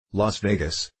Las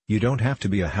Vegas, you don't have to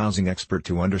be a housing expert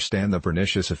to understand the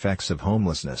pernicious effects of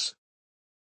homelessness.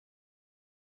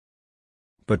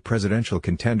 But presidential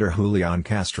contender Julián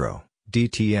Castro,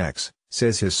 DTX,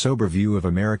 says his sober view of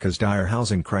America's dire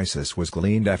housing crisis was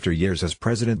gleaned after years as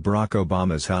President Barack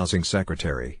Obama's housing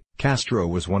secretary. Castro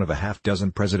was one of a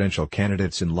half-dozen presidential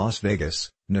candidates in Las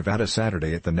Vegas, Nevada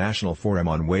Saturday at the National Forum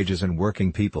on Wages and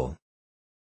Working People.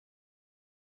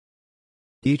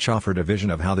 Each offered a vision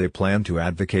of how they plan to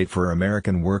advocate for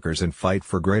American workers and fight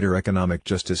for greater economic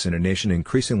justice in a nation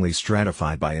increasingly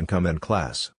stratified by income and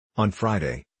class. On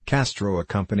Friday, Castro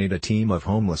accompanied a team of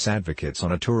homeless advocates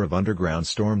on a tour of underground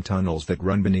storm tunnels that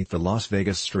run beneath the Las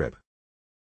Vegas Strip.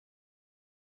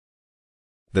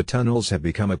 The tunnels have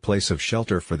become a place of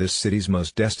shelter for this city's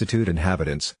most destitute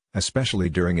inhabitants, especially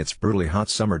during its brutally hot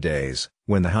summer days,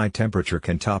 when the high temperature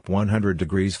can top 100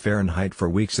 degrees Fahrenheit for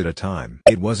weeks at a time.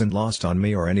 It wasn't lost on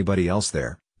me or anybody else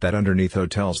there, that underneath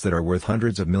hotels that are worth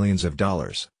hundreds of millions of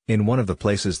dollars, in one of the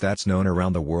places that's known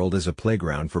around the world as a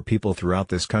playground for people throughout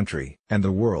this country and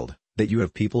the world, that you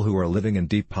have people who are living in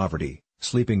deep poverty,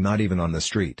 sleeping not even on the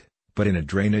street, but in a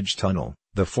drainage tunnel,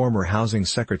 the former housing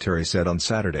secretary said on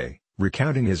Saturday,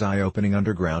 recounting his eye-opening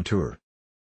underground tour.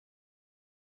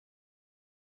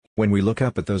 When we look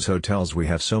up at those hotels, we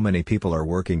have so many people are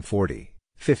working 40,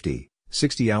 50,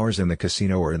 60 hours in the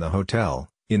casino or in the hotel,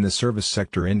 in the service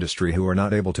sector industry, who are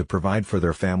not able to provide for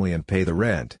their family and pay the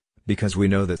rent, because we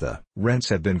know that the rents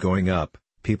have been going up,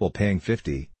 people paying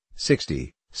 50,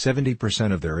 60,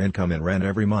 70% of their income in rent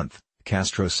every month,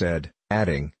 Castro said,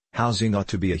 adding, housing ought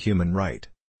to be a human right.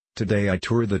 Today I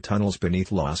toured the tunnels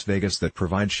beneath Las Vegas that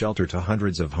provide shelter to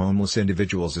hundreds of homeless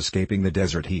individuals escaping the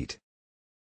desert heat.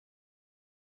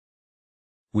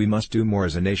 We must do more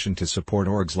as a nation to support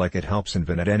orgs like It Helps and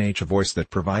Vinet NH, a voice that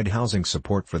provide housing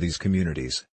support for these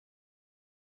communities.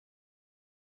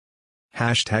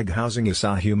 #housing is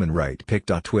a human right.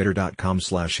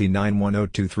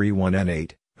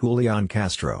 pic.twitter.com/e910231n8, Julián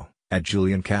Castro, at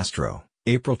Julián Castro,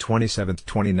 April 27,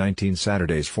 2019.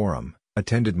 Saturday's forum,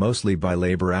 attended mostly by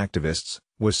labor activists,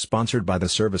 was sponsored by the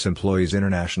Service Employees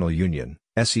International Union,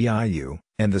 SEIU,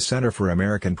 and the Center for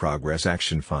American Progress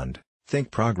Action Fund.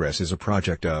 Think Progress is a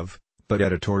project of, but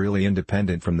editorially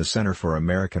independent from the Center for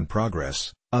American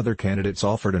Progress. Other candidates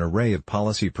offered an array of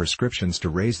policy prescriptions to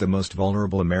raise the most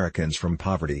vulnerable Americans from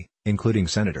poverty, including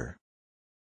Senator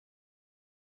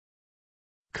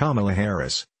Kamala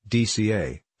Harris,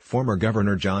 DCA, former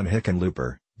Governor John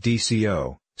Hickenlooper,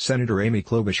 DCO, Senator Amy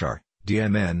Klobuchar,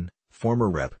 DMN, former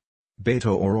Rep.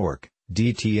 Beto O'Rourke,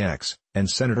 DTX, and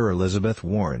Senator Elizabeth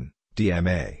Warren,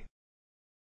 DMA.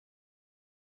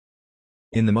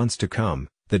 In the months to come,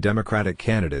 the Democratic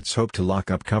candidates hope to lock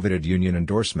up coveted union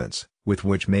endorsements, with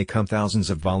which may come thousands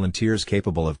of volunteers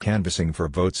capable of canvassing for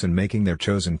votes and making their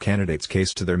chosen candidate's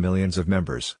case to their millions of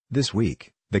members. This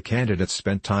week, the candidates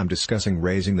spent time discussing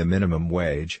raising the minimum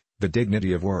wage, the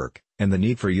dignity of work, and the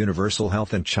need for universal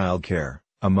health and child care,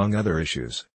 among other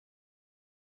issues.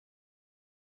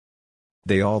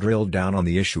 They all drilled down on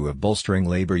the issue of bolstering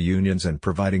labor unions and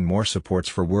providing more supports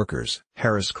for workers.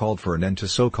 Harris called for an end to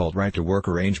so-called right-to-work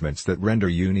arrangements that render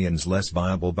unions less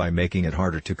viable by making it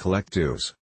harder to collect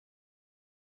dues.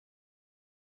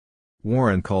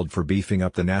 Warren called for beefing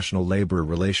up the National Labor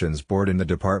Relations Board in the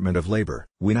Department of Labor.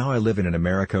 "We now live in an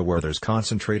America where there's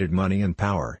concentrated money and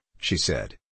power," she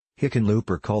said.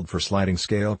 Hickenlooper called for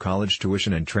sliding-scale college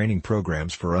tuition and training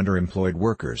programs for underemployed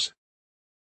workers.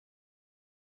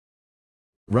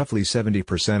 Roughly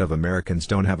 70% of Americans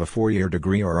don't have a 4-year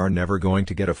degree or are never going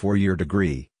to get a 4-year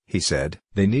degree, he said.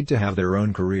 They need to have their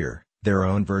own career, their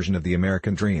own version of the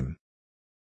American dream.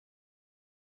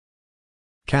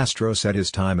 Castro said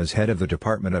his time as head of the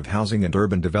Department of Housing and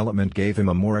Urban Development gave him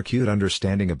a more acute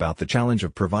understanding about the challenge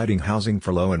of providing housing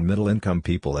for low and middle-income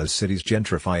people as cities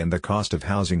gentrify and the cost of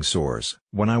housing soars.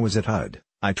 "When I was at HUD,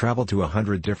 I traveled to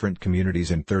 100 different communities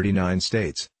in 39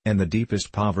 states, and the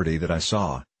deepest poverty that I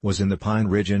saw was in the Pine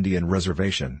Ridge Indian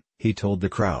Reservation," he told the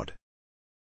crowd.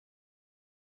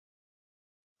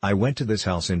 "I went to this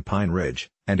house in Pine Ridge,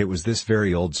 and it was this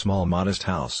very old small modest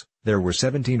house. There were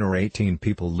 17 or 18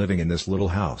 people living in this little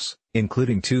house,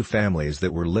 including 2 families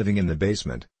that were living in the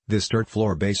basement, this dirt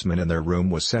floor basement, and their room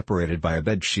was separated by a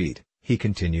bed sheet," he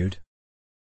continued.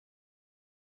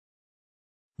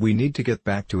 "We need to get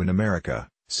back to an America,"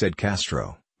 said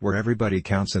Castro, "where everybody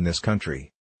counts in this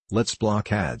country. Let's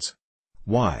block ads.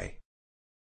 Why?